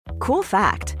Cool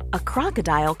fact, a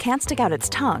crocodile can't stick out its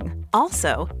tongue.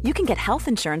 Also, you can get health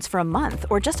insurance for a month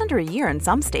or just under a year in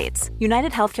some states.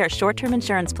 United Healthcare short-term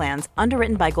insurance plans,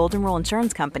 underwritten by Golden Rule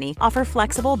Insurance Company, offer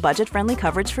flexible, budget-friendly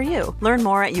coverage for you. Learn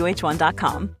more at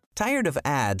uh1.com. Tired of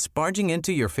ads barging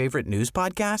into your favorite news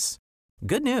podcasts?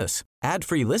 Good news.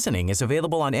 Ad-free listening is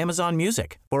available on Amazon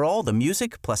Music for all the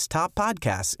music plus top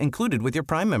podcasts included with your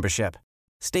Prime membership.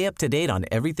 Stay up to date on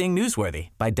everything newsworthy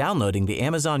by downloading the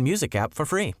Amazon Music app for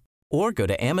free. Or go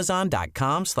to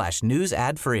amazon.com/news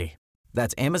ad free.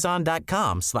 That's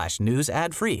amazon.com/news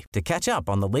ad free to catch up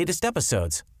on the latest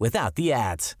episodes without the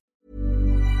ads.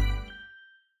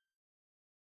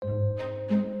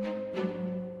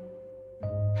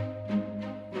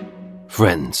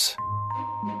 Friends,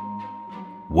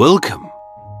 welcome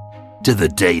to the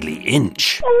Daily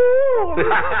Inch. Oh,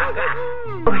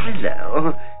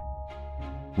 hello.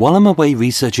 While I'm away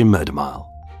researching Murder Mile,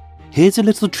 here's a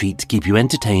little treat to keep you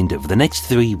entertained over the next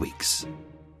 3 weeks.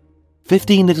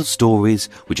 15 little stories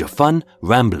which are fun,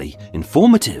 rambly,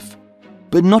 informative,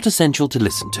 but not essential to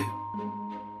listen to.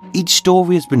 Each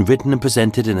story has been written and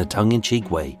presented in a tongue-in-cheek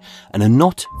way and are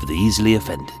not for the easily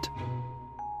offended.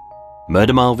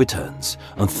 Murder Mile returns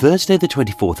on Thursday the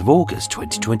 24th of August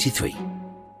 2023.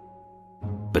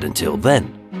 But until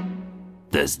then,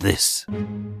 there's this.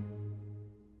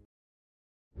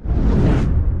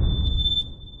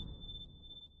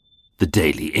 The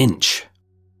Daily Inch.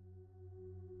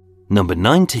 Number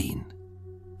 19.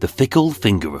 The Fickle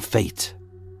Finger of Fate.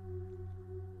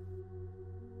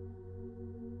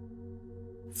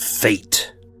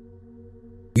 Fate.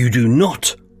 You do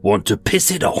not want to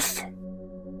piss it off.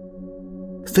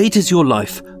 Fate is your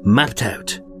life mapped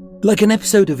out, like an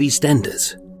episode of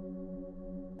EastEnders.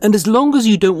 And as long as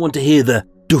you don't want to hear the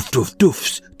doof doof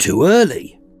doofs too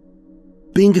early,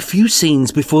 being a few scenes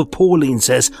before Pauline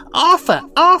says, "Arthur,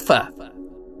 Arthur,"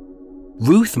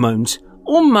 Ruth moans,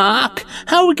 "Oh Mark,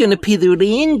 how are we going to pay the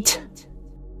rent?"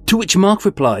 To which Mark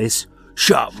replies,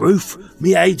 "Shut up, Ruth,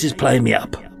 me age is playing me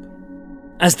up."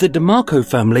 As the DeMarco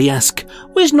family ask,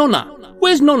 "Where's Nonna?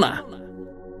 Where's Nonna?"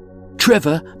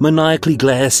 Trevor maniacally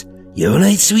glares, "You're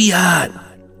late, sweetheart."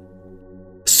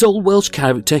 Sol Welsh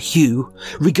character Hugh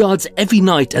regards every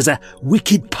night as a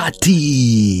wicked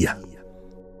party.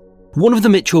 One of the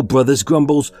Mitchell brothers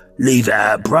grumbles, "Leave it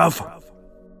out, bruv."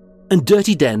 And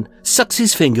Dirty Den sucks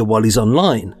his finger while he's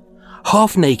online,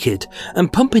 half naked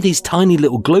and pumping his tiny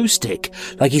little glow stick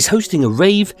like he's hosting a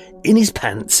rave in his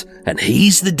pants and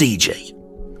he's the DJ.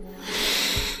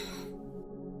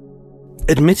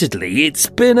 Admittedly, it's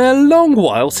been a long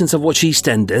while since I've watched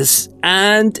EastEnders,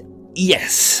 and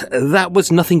yes, that was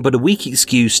nothing but a weak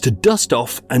excuse to dust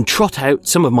off and trot out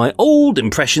some of my old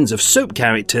impressions of soap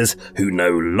characters who no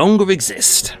longer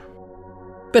exist.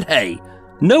 But hey,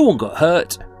 no one got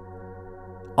hurt.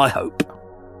 I hope.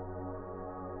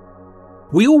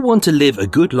 We all want to live a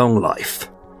good long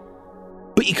life,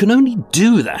 but you can only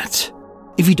do that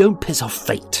if you don't piss off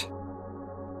fate.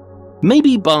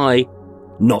 Maybe by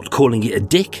not calling it a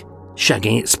dick,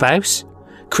 shagging its spouse,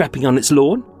 crapping on its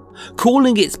lawn,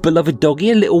 calling its beloved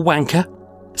doggy a little wanker,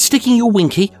 sticking your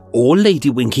winky or lady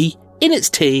winky in its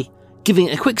tea, giving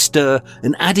it a quick stir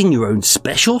and adding your own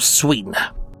special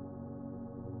sweetener.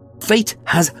 Fate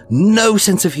has no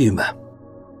sense of humour,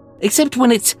 except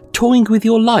when it's toying with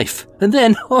your life, and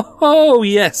then, oh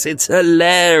yes, it's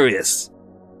hilarious.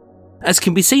 As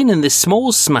can be seen in this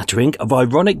small smattering of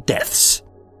ironic deaths.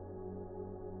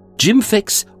 Jim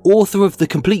Fixx, author of The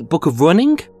Complete Book of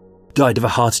Running, died of a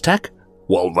heart attack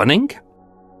while running.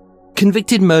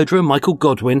 Convicted murderer Michael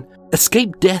Godwin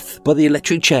escaped death by the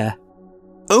electric chair,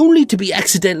 only to be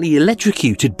accidentally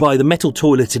electrocuted by the metal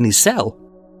toilet in his cell.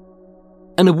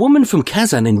 And a woman from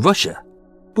Kazan in Russia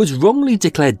was wrongly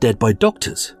declared dead by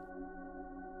doctors,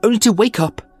 only to wake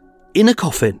up in a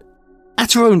coffin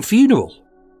at her own funeral.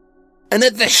 And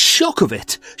at the shock of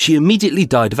it, she immediately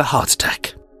died of a heart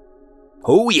attack.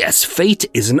 Oh yes, fate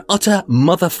is an utter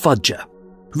mother fudger,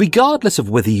 regardless of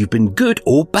whether you've been good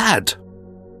or bad.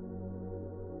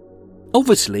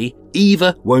 Obviously,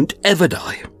 Eva won't ever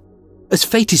die, as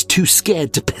fate is too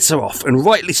scared to piss her off, and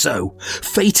rightly so.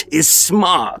 Fate is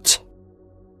smart.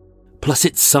 Plus,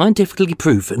 it's scientifically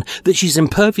proven that she's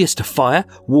impervious to fire,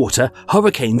 water,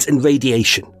 hurricanes and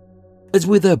radiation, as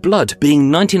with her blood being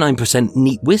 99%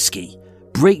 neat whiskey,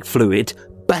 brake fluid,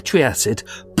 battery acid,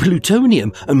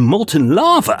 plutonium and molten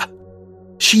lava.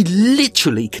 She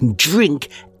literally can drink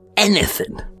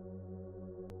anything.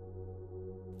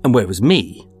 And whereas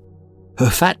me, her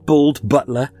fat bald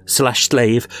butler slash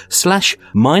slave slash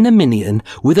minor minion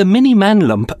with a mini man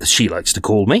lump, as she likes to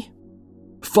call me,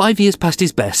 5 years past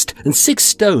his best and 6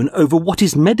 stone over what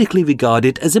is medically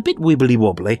regarded as a bit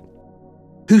wibbly-wobbly,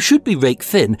 who should be rake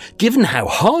thin given how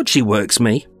hard she works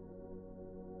me.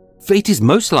 Fate is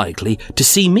most likely to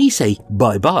see me say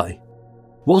bye-bye,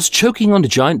 whilst choking on a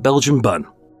giant Belgian bun,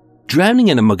 drowning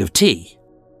in a mug of tea,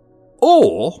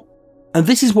 or, and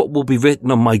this is what will be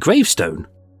written on my gravestone,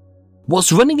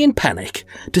 whilst running in panic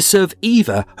to serve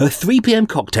Eva her 3 p.m.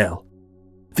 cocktail.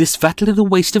 This fat little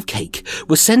waste of cake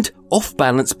was sent off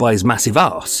balance by his massive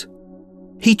arse.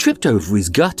 He tripped over his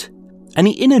gut, and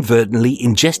he inadvertently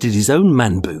ingested his own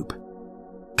man-boob.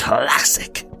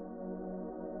 Classic.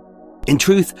 In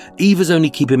truth, Eva's only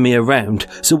keeping me around,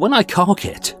 so when I cark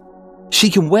it, she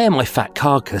can wear my fat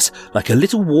carcass like a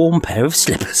little warm pair of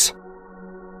slippers.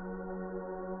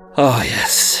 Oh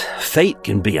yes, fate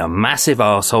can be a massive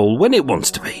arsehole when it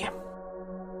wants to be.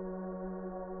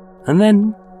 And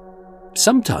then,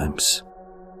 sometimes,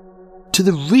 to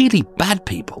the really bad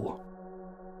people,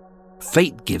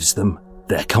 fate gives them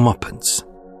their comeuppance.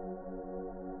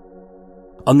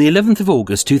 On the 11th of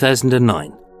August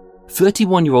 2009,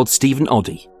 31-year-old Stephen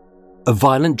Oddie, a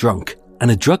violent drunk and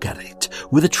a drug addict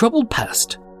with a troubled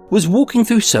past, was walking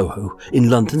through Soho in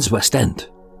London's West End,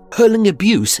 hurling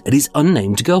abuse at his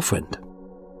unnamed girlfriend.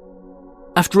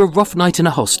 After a rough night in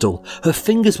a hostel, her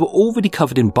fingers were already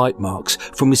covered in bite marks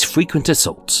from his frequent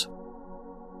assaults.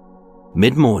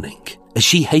 Mid-morning, as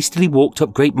she hastily walked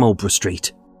up Great Marlborough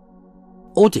Street,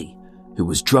 Oddie, who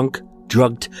was drunk,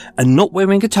 drugged, and not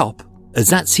wearing a top, as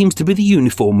that seems to be the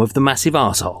uniform of the massive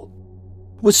arsehole,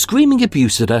 was screaming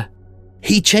abuse at her.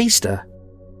 He chased her,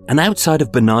 and outside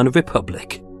of Banana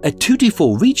Republic, at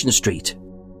 224 Regent Street,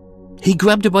 he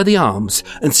grabbed her by the arms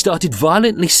and started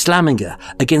violently slamming her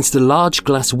against the large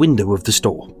glass window of the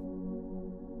store.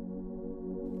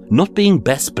 Not being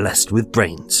best blessed with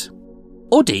brains,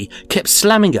 Oddie kept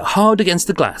slamming her hard against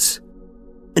the glass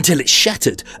until it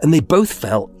shattered and they both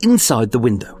fell inside the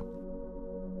window.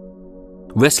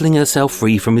 Wrestling herself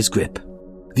free from his grip,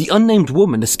 the unnamed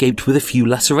woman escaped with a few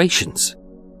lacerations.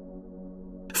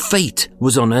 Fate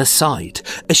was on her side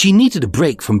as she needed a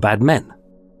break from bad men.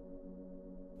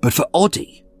 But for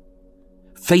Oddie,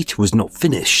 fate was not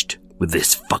finished with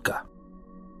this fucker.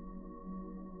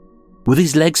 With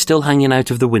his legs still hanging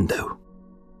out of the window,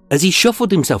 as he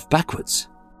shuffled himself backwards,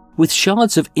 with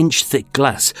shards of inch-thick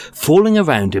glass falling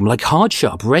around him like hard,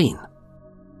 sharp rain,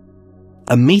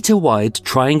 a metre-wide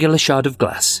triangular shard of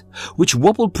glass, which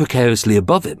wobbled precariously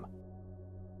above him,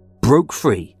 broke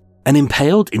free and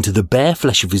impaled into the bare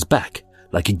flesh of his back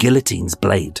like a guillotine's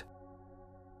blade.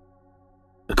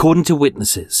 According to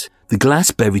witnesses, the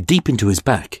glass buried deep into his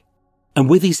back, and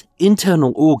with his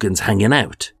internal organs hanging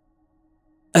out.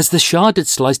 As the shard had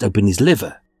sliced open his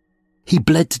liver, he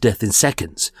bled to death in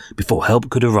seconds before help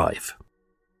could arrive.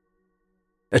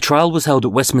 A trial was held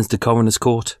at Westminster Coroner's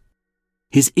Court.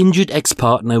 His injured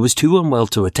ex-partner was too unwell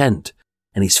to attend,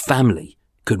 and his family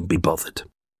couldn't be bothered.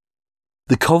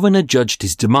 The coroner judged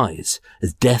his demise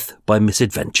as death by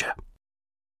misadventure.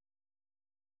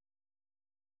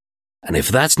 And if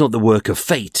that's not the work of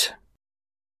fate,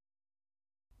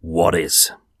 what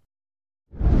is?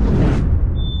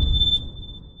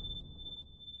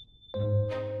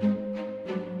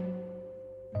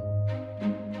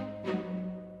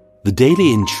 The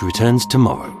Daily Inch returns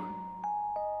tomorrow.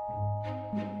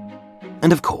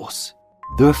 And of course,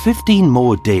 there are 15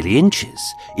 more Daily Inches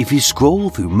if you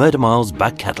scroll through Murder Mile's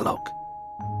back catalogue.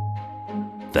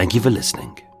 Thank you for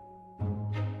listening.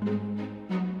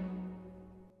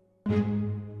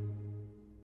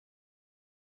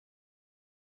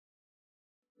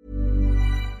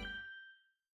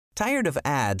 Tired of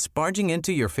ads barging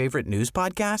into your favorite news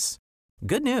podcasts?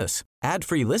 Good news.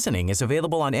 Ad-free listening is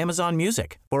available on Amazon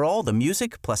Music for all the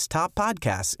music plus top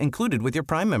podcasts included with your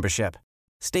Prime membership.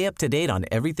 Stay up to date on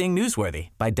everything newsworthy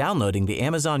by downloading the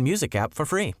Amazon Music app for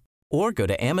free or go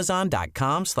to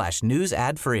amazon.com/news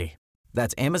ad free.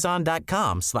 That's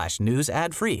amazon.com/news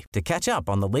ad free to catch up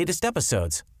on the latest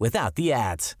episodes without the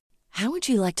ads. How would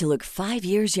you like to look 5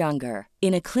 years younger?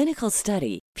 In a clinical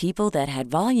study, people that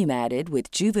had volume added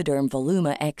with Juvederm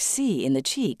Voluma XC in the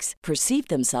cheeks perceived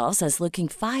themselves as looking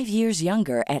 5 years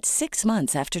younger at 6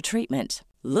 months after treatment.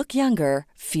 Look younger,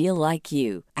 feel like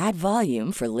you. Add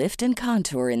volume for lift and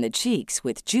contour in the cheeks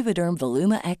with Juvederm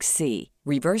Voluma XC.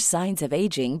 Reverse signs of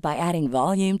aging by adding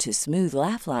volume to smooth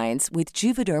laugh lines with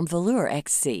Juvederm Volure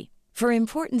XC. For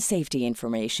important safety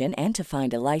information and to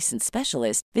find a licensed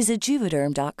specialist, visit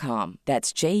Juvederm.com.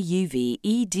 That's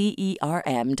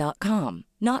JUVEDERM.com.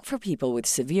 Not for people with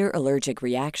severe allergic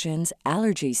reactions,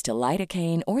 allergies to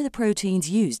lidocaine, or the proteins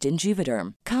used in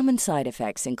Juvederm. Common side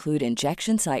effects include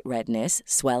injection site redness,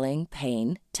 swelling,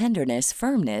 pain, tenderness,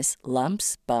 firmness,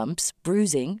 lumps, bumps,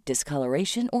 bruising,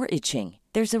 discoloration, or itching.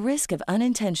 There's a risk of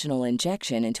unintentional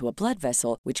injection into a blood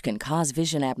vessel, which can cause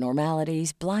vision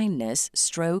abnormalities, blindness,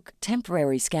 stroke,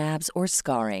 temporary scabs, or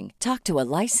scarring. Talk to a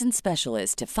licensed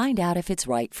specialist to find out if it's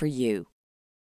right for you.